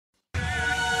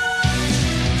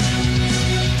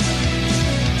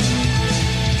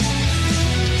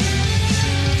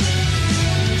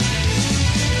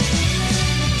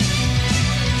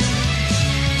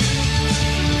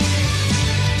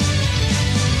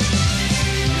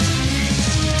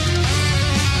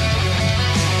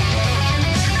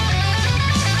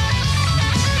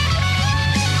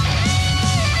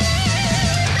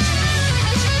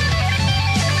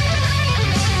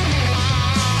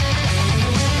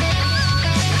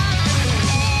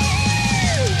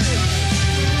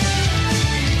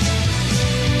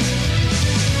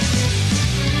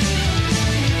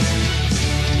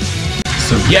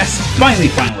Yes, finally.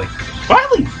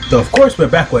 So of course we're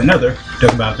back with another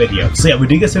Dokkan video. So yeah, we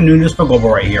did get some new news for Global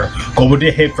right here. Global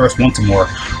did hit first once more.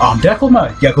 Did I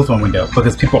close my window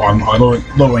because people are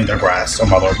lowering their grass. Oh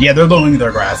my lord. Yeah, they're lowering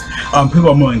their grass. People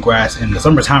are mowing grass in the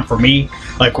summertime. For me,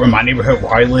 like in my neighborhood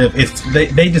where I live,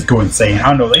 they just go insane. I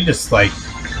don't know, they just like,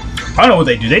 I don't know what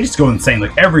they do. They just go insane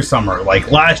like every summer.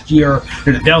 Like last year,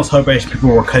 the Dallas Hubbash people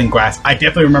were cutting grass. I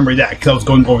definitely remember that because I was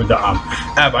going over the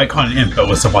app icon and info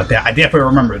and stuff like that. I definitely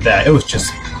remember that. It was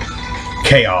just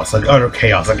chaos, like utter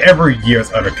chaos. Like every year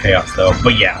is utter chaos though.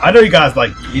 But yeah, I know you guys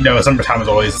like, you know, summertime is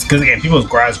always, because again, people's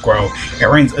grass grow.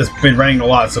 It's been raining a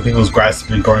lot, so people's grass has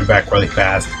been growing back really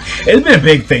fast. It's been a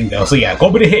big thing though. So yeah,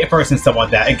 Goku to hit first and stuff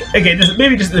like that. Again,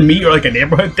 maybe just a me or like a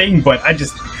neighborhood thing, but I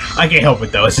can't help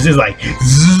it though. It's just like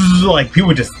zzz, like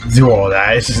people just do all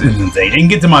that. It's just insane. And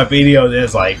get to my video,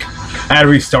 there's like I had to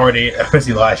restart it,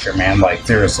 especially last year, man. Like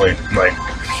seriously, like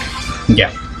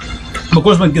yeah. Of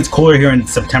course, when it gets cooler here in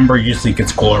September, usually it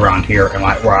gets cooler around here, and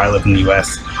like where I live in the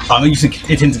U.S.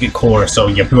 It tends to get cooler, so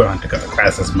yeah, people don't have to cut the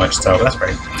grass as much. So that's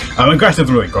great. And grass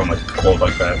doesn't really grow much cold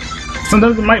like that.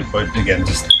 Sometimes it might, but again,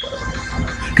 just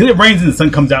because it rains and the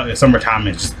sun comes out in the summertime,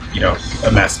 it's just, you know,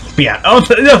 a mess. But yeah,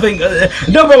 another thing,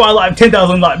 don't know my life,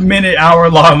 10,000 minute, hour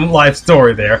long life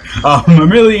story there. A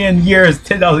million years,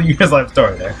 10,000 years life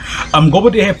story there. Global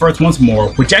did hit first once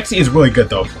more, which actually is really good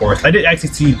though, of course. I did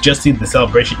actually just see the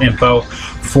celebration info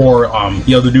for,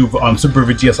 you know, the new Super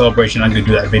Vegeta celebration. I'm going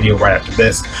to do that video right after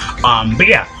this. But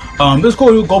yeah. This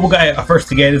cool Global guy first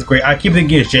to get is great. I keep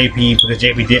thinking it's JP because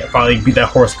JP did finally beat that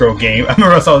horse girl game. I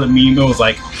remember I saw the meme. It was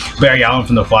like Barry Allen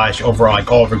from The Flash over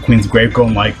like all over Queen's grave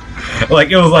going like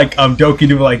it was like Doki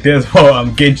doing like this. Well,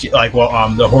 Genji like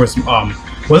the horse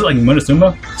was it like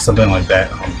Monozuma, something like that.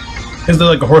 It's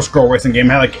like a horse girl racing game.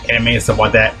 It had like anime and stuff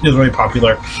like that. It was really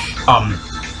popular.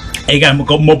 It got a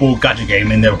mobile gacha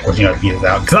game, and then of course, you know, it beats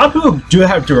out. Because a lot of people do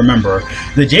have to remember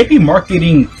the JP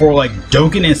marketing for like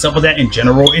Dokkan and stuff like that in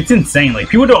general. It's insane. Like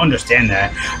people don't understand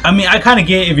that. I mean, I kind of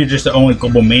get it if you're just the only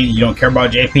global main, you don't care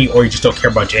about JP, or you just don't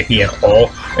care about JP at all,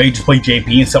 or you just play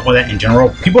JP and stuff like that in general.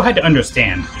 People had to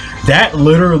understand that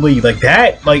literally, like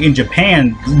in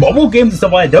Japan, mobile games and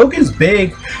stuff like that. Dokkan's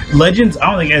big. Legends,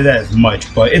 I don't think it's as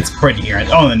much, but it's pretty here.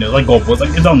 It's on the news. Like Global,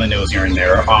 it's on the news here and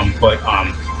there.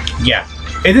 Yeah.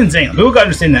 It's insane. People gotta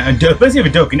understand that, especially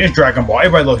if Dokkan is Dragon Ball.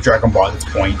 Everybody loves Dragon Ball at this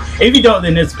point. If you don't,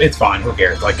 then it's fine. Who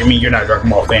cares? Like, I mean, you're not a Dragon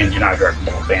Ball fan. You're not a Dragon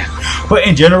Ball fan. But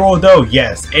in general, though,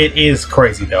 yes, it is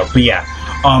crazy though. But yeah,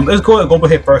 it's cool that Global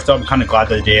hit first. I'm kind of glad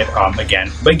they did.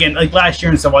 Again, like last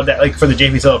year and stuff like that, like for the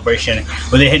JP celebration,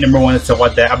 when they hit #1 and stuff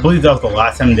like that. I believe that was the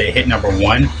last time they hit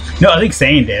 #1. No, I think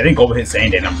Saiyan did. I think Global hit Saiyan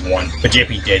Day #1, but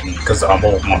JP didn't because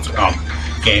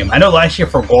game. I know last year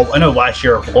for Global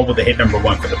they hit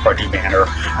 #1 for the project banner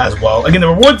as well. Again, the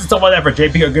rewards and stuff like that for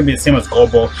JP are going to be the same as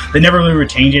Global. They never really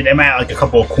rechanged it. They might add like a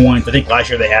couple of coins. I think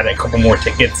last year they added a couple more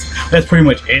tickets. That's pretty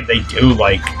much it. They do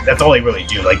like that's all they really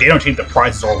do. Like they don't change the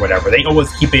prices or whatever. They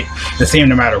always keep it the same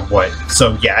no matter what.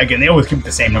 So yeah, again, they always keep it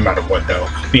the same no matter what though.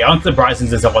 But yeah, onto the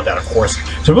prizes and stuff like that, of course.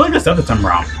 So really good stuff this time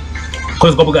around. Of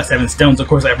course, Global got 7 stones. Of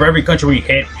course, like, for every country we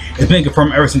hit, it's been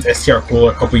confirmed ever since STR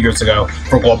Cooler a couple years ago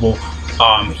for Global.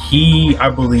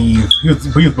 I believe he was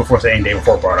before Saiyan Day,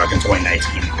 before Bardock in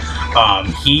 2019.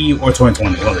 He or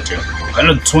 2020, one of the two. I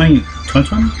know 2020.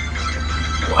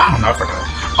 Well, I don't know. I forgot.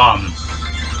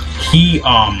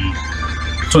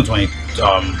 2020.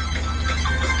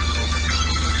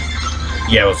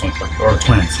 Yeah, it was 2020 or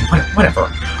 2019,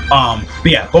 whatever.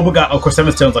 But yeah, Global got, of course,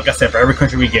 7 stones. Like I said, for every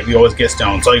country we get, we always get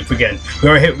stones. So you forget,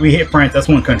 we hit France. That's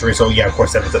one country. So yeah, of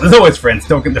course, 7 stones. There's always France.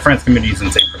 The France community is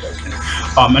insane for Dokkan.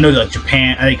 I know like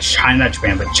Japan, I think China, not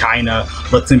Japan, but China,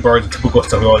 Luxembourg, the typical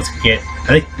stuff we always get. I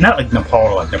think not like Nepal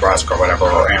or like Nebraska or whatever,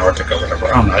 or Antarctica or whatever.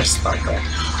 I don't know. I just thought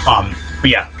that. But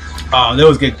yeah. They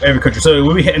always get every country. So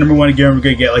when we hit #1 again, we're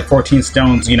gonna get like 14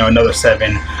 stones, you know, another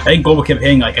 7. I think Global kept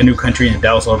hitting like a new country in the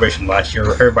Dallas celebration last year.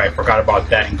 Everybody forgot about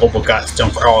that, and Global got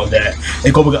stone for all of that.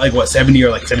 And Global got like what 70 or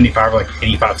like 75 or like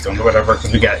 85 stones or whatever,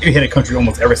 because we hit a country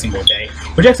almost every single day,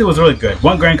 which actually was really good.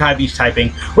 1 Grand Kai of each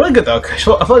typing, really good though. I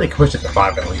feel like they could push it to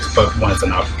 5 at least, but 1 is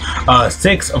enough.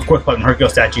 6, of course, Platinum Hercule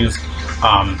statues.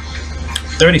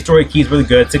 30 story keys, really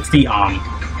good. 60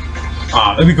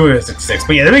 let me go to 66.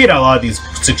 But yeah, they get a lot of these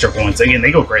 6-year coins. Again,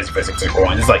 they go crazy for 6-year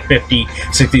coins. It's like 50,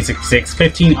 60, 66,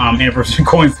 15 anniversary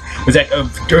coins. Was that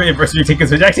anniversary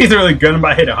tickets, which actually is really good. I'm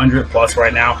about to hit 100 plus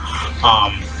right now.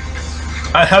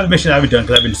 I have a mission I haven't done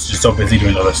because I've been just so busy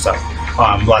doing other stuff.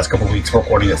 last couple of weeks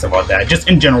recording and stuff like that. Just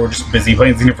in general, just busy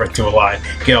playing Xenoverse 2 a lot,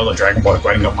 get all the Dragon Ball,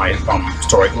 writing up my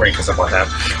story rank and stuff like that.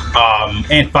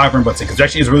 And 5 Rainbow Tickets, which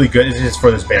actually is really good. It's just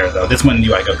for this banner though. This one, the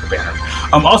UI Goku banner.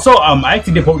 Also, I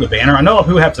actually did pull the banner. I know a lot of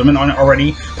people have something on it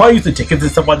already. Probably use the tickets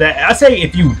and stuff like that. I say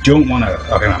if you don't want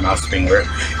to, okay, my mouse is being weird.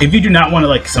 If you do not want to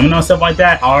like summon on stuff like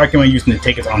that, I recommend using the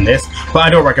tickets on this, but I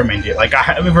don't recommend it. Like,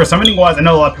 I mean, for summoning wise, I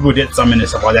know a lot of people did summon and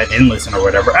stuff like that, didn't listen or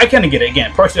whatever. I kind of get it.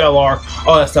 Again, personal LR,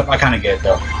 all that stuff, I kind of get it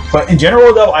though. But in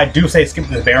general though, I do say skip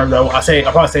this banner though. I'll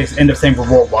probably say end up saying for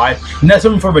worldwide. And that's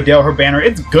something for Videl, her banner.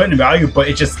 It's good in value, but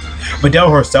it's just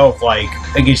Videl herself, like,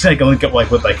 again, she's not gonna link up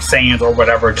like with like Saiyans or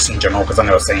whatever, just in general, because I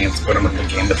know Saiyans put them in the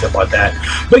game and stuff like that.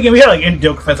 But again, we had like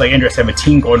Dokkan like Android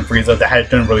 17, Golden Frieza that had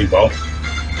done really well.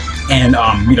 And,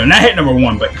 you know, not hit number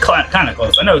 1, but kind of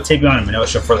close. I know Tapion and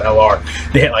Minosha for the LR,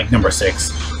 they hit like number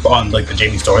 6 on like the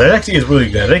JV store. That actually is really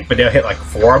good. I think Videl hit like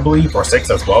 4, I believe, or 6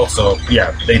 as well. So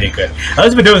yeah, they did good. At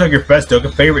least Videl is like your best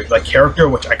Dokkan favorite like character,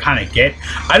 which I kind of get.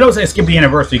 I don't say skip the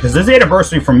anniversary because this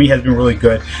anniversary for me has been really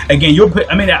good. Again, you'll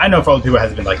put. I mean, I know for other people it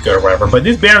hasn't been like good or whatever, but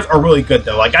these banners are really good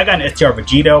though. Like I got an STR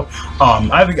Vegeta.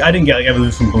 I didn't get like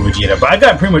Evolution Blue Vegeta, but I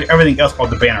got pretty much everything else on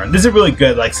the banner. And this is really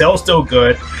good. Like Cell's still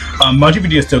good. Majin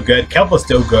Vegeta is still good. Kelpa's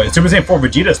still good. Super Saiyan 4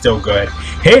 Vegeta is still good.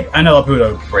 Hit, I know a lot of people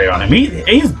don't rate on him.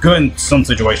 He's good in some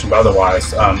situations, but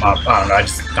otherwise, I don't know. I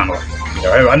just kind of like, you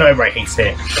know, I know everybody hates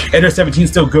Hit. Ender 17 is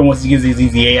still good once he gives his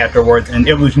EZA afterwards, and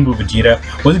Evolution Blue Vegeta.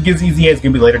 Once it gives EZA, it's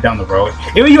gonna be later down the road.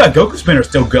 Even you got Goku Spinner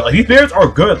still good. Like these banners are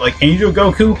good. Like Angel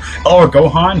Goku or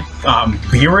Gohan,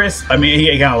 Beerus. I mean,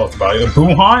 he kind of looks about it.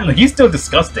 Buhan, like he's still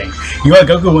disgusting. You got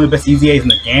Goku, one of the best EZAs in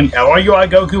the game. LR UI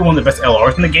Goku, one of the best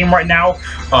LRs in the game right now.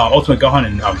 Ultimate Gohan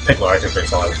and Piccolo, I think they're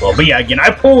solid as well. But yeah, again,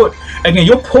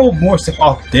 you'll pull more stuff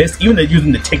off this, even though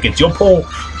using the tickets. You'll pull,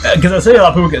 because I say a lot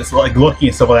of people get like lucky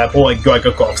and stuff like that, pull like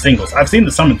Goku off singles. I've seen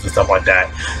the summons and stuff like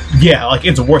that. Yeah, like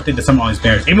it's worth it to summon on these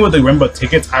banners. Even with the Rainbow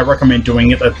tickets, I recommend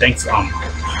doing it. Thanks,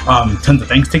 tons of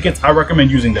thanks tickets. I recommend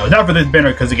using those. Not for this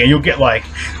banner, because again, you'll get like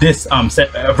this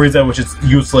set Frieza, which is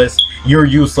useless. You're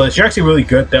useless. You're actually really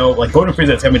good though. Like Golden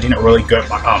Frieza at 17 are really good.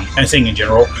 And saying in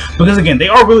general, because again, they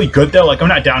are really good though. Like I'm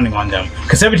not downing on them,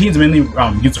 because 17 is mainly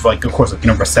used for like, of course, like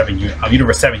Universe 7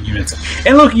 units.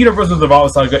 And look, Universe with the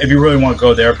Evolve Saga. If you really want to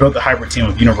go there, build the hybrid team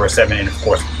of Universe 7, and of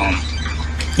course,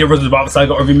 Universe with Evolve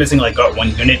Saga, or if you're missing like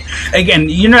 1 unit, again,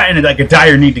 you're not in like a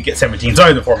dire need to get 17.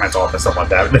 Sorry, the format's off and stuff like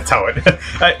that. That's how it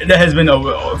that has been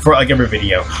for like every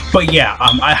video. But yeah,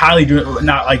 I highly do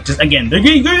not like, just again,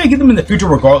 you're gonna get them in the future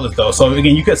regardless though. So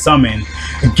again, you could summon,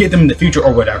 get them in the future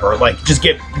or whatever. Like just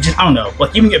I don't know,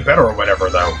 like even get better or whatever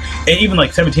though. And even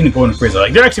like 17 and Golden Frieza,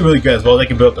 like they're actually really good as well. They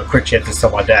can build their quick chance and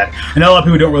stuff like that. And a lot of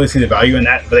people don't really see the value in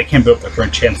that, but they can build their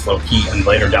quick chance low key and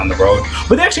later down the road.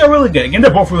 But they actually are really good. Again,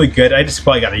 they're both really good. I just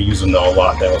probably got to use them though a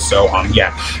lot though. So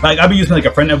yeah, like I'll be using like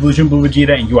a Friend Evolution Blue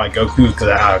Vegeta and UI Goku, because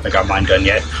I haven't got mine done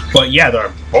yet. But yeah,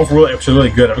 they're both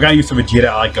really good. I've got used to Vegeta.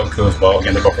 I like Goku as well.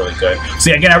 Again, they're both really good. So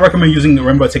yeah, again, I recommend using the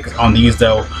Rainbow tickets on these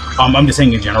though. I'm just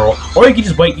saying in general, or you can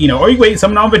just wait, you know, or you wait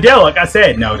something on Videl, like I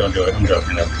said. No, don't do it. I'm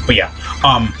joking though. But yeah,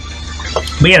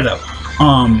 though.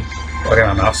 Okay,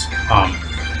 my mouse.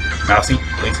 Mousey,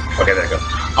 please. Okay, there you go.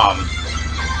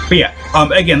 But yeah,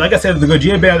 again, like I said, the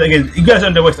Gogeta banner, again, you guys don't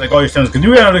have to waste like all your stones, because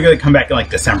we're gonna come back in like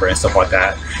December and stuff like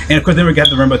that. And of course, then we got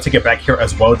the Rainbow ticket back here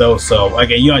as well, though. So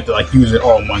again, you don't have to like use it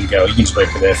all in one go. You can just wait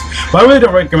for this. But I really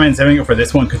don't recommend saving it for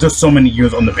this one, because there's so many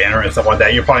units on the banner and stuff like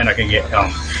that. You're probably not gonna get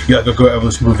you have to go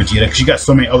Evolution Blue Vegeta, because you got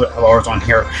so many other LRs on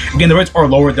here. Again, the rates are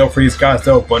lower though for these guys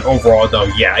though, but overall though,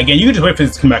 yeah. Again, you can just wait for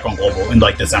this to come back on global in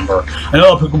like December. And a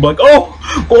lot of people will be like,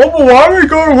 oh, global, why are we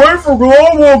going to wait for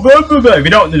global? Blah, blah, blah. If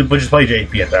you don't, then just play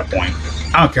JP at that point.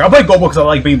 I don't care. I'll play global because I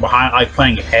like being behind. I like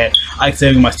playing ahead. I like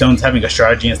saving my stones, having a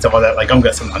strategy and stuff like that. Like I'm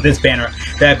gonna something on this banner,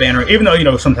 that banner. Even though, you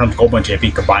know, sometimes global and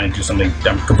JP combine and do something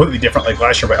completely different. Like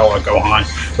last year by LR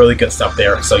Gohan, really good stuff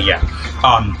there. So yeah.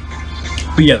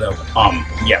 But yeah, though,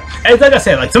 yeah. And like I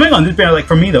said, like something on this banner, like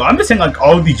for me though, I'm just saying like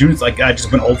all of these units like I just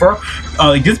went over.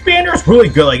 Like this banner is really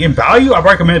good. Like in value, I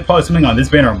recommend probably something on this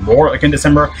banner more, like in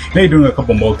December. Maybe doing a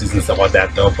couple multis and stuff like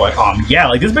that though. But yeah,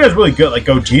 like this banner is really good. Like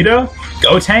Gogeta,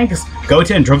 Gotenks,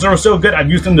 Goten, and Drums are so good. I've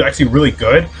used them; they're actually really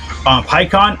good.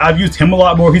 Pycon, I've used him a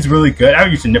lot more. He's really good. I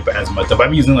haven't used Nippa as much though. But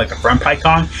I'm using like a friend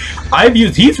Pycon.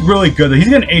 He's really good. He's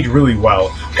gonna age really well.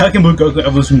 Pelican Blue Goku,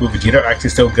 Evolution Blue Vegeta are actually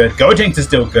still good. Gotenks is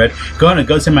still good. Gohan of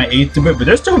goes in my age a bit, but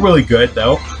they're still really good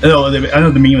though. I know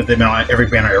the meme is they've been on every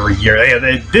banner every year.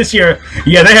 This year,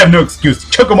 yeah, they have no excuse.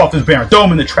 Chuck them off this banner, throw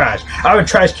them in the trash. I have a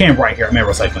trash can right here. I'm at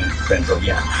recycling bin, but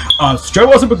yeah.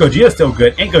 Dragon Ball Super Gogeta still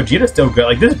good, and Gogeta still good.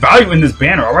 Like, there's value in this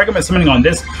banner. I recommend summoning on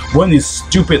this one of these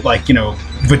stupid, like, you know,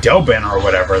 Videl banner or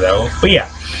whatever though. But yeah,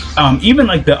 even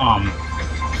like the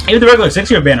even the regular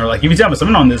 6-year banner, like, if you have a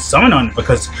summon on this, summon on it,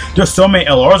 because there's so many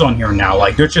LRs on here now.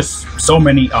 Like, there's just so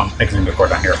many, I can scroll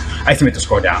down here. I can make the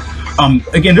scroll down.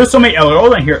 Again, there's so many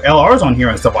LRs on here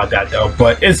and stuff like that, though,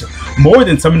 but it's more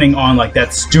than summoning on, like,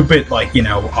 that stupid, like, you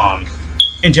know,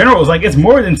 in general, it's like, it's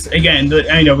more than, again,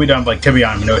 I know we don't have, like,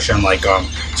 Tibion and Minotia, like,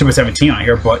 Super 17 on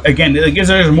here, but again, it gives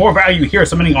there's more value here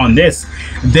summoning on this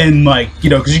than, like, you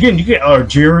know, because you get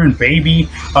Jiren, Baby,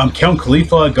 Count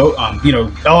Khalifa, you know,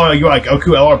 LR, you like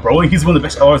Goku, LR Broly, he's one of the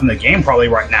best LRs in the game probably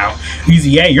right now.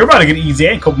 Easy A, you're about to get Easy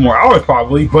A in a couple more hours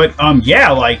probably, but,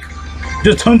 yeah, like,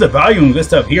 there's tons of value in this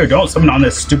stuff here. Don't summon on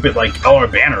this stupid, like,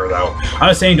 LR banner, though. I'm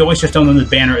not saying don't waste your stones on this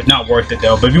banner. It's not worth it,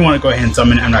 though. But if you want to go ahead and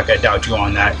summon it, I'm not going to doubt you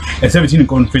on that. If 17 and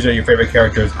Golden Frieza are your favorite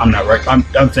characters,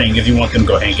 I'm saying if you want them,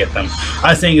 go ahead and get them.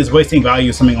 I'm saying it's wasting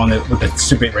value summoning on with the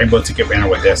stupid rainbow ticket banner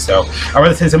with this. So I'd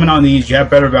rather say summon on these. You have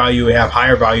better value. You have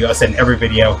higher value. I said in every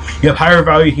video. You have higher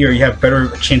value here. You have better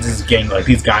chances of getting, like,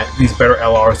 these better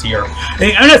LRs here.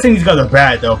 And I'm not saying these guys are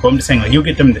bad, though, but I'm just saying, like, you'll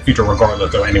get them in the future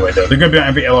regardless, though, anyway, though. They're going to be on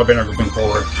every LR banner moving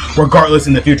forward, regardless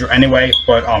in the future anyway.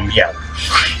 But yeah,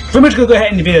 pretty much gonna go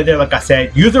ahead and the video there. Like I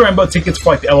said, use the rainbow tickets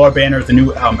for, like, the LR banners, the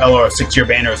new LR 6-year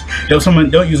banners.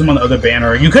 Don't use them on the other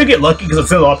banner. You could get lucky, because I've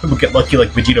seen a lot of people get lucky,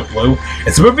 like Vegeta Blue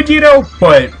and Super Vegeta,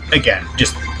 but again,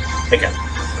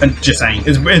 I'm just saying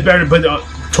it's better to put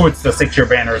towards the 6-year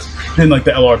banners than, like,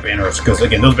 the LR banners, because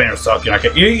again, those banners suck. You're not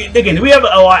getting, again, we have a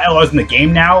lot of LRs in the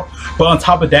game now, but on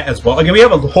top of that as well, again, we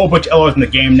have a whole bunch of LRs in the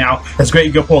game now. That's great,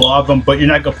 you can pull a lot of them, but you're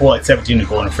not gonna pull, like, 17 and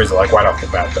Golden Frieza, like, right off the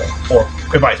bat though, or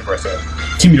vice versa.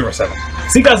 Team Universe 7.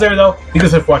 See you guys there though. Thank you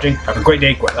guys for watching. Have a great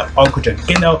day. All good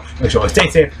again though. Make sure you stay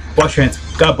safe. Wash your hands.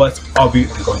 God bless all of you.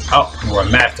 I'm going out and wear a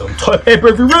mask on toilet paper.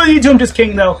 If you really need to, I'm just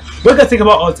kidding though. What do you guys think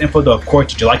about all this info though? Of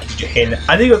course, did you like it? Did you hate it?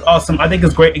 I think it was awesome. I think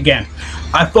it's great. Again,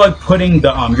 I feel like putting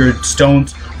the your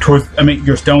stones towards,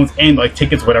 your stones and, like,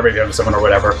 tickets, whatever, if you have someone or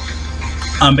whatever.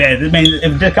 But I mean,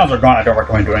 if discounts are gone, I don't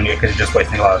recommend doing it, because it's just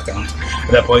wasting a lot of stones.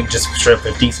 At that point, just straight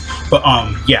 50s. But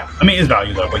yeah, I mean, it's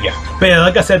value though. But yeah,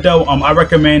 like I said though, I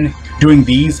recommend doing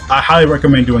these. I highly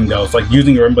recommend doing those, like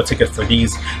using your rainbow tickets for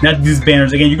these. Not these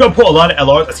banners. Again, you're gonna pull a lot of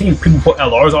LRs. I've seen people pull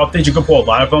LRs off this. You can pull a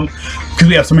lot of them because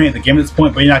we have so many at the game at this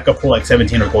point. But you're not gonna pull, like,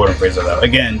 17 or Golden Frieza though.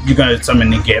 Again, you're gonna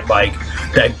summon and get, like,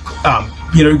 that.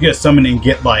 You know, you get summon and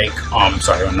get, like,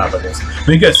 sorry, I'm not about this.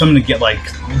 But you get summon to get, like,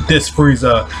 this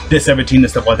Frieza, this 17 and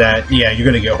stuff like that. Yeah, you're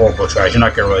gonna get horrible trash. You're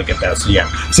not gonna really get that. So yeah.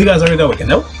 See you guys later though. Again,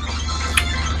 though.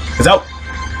 It's out.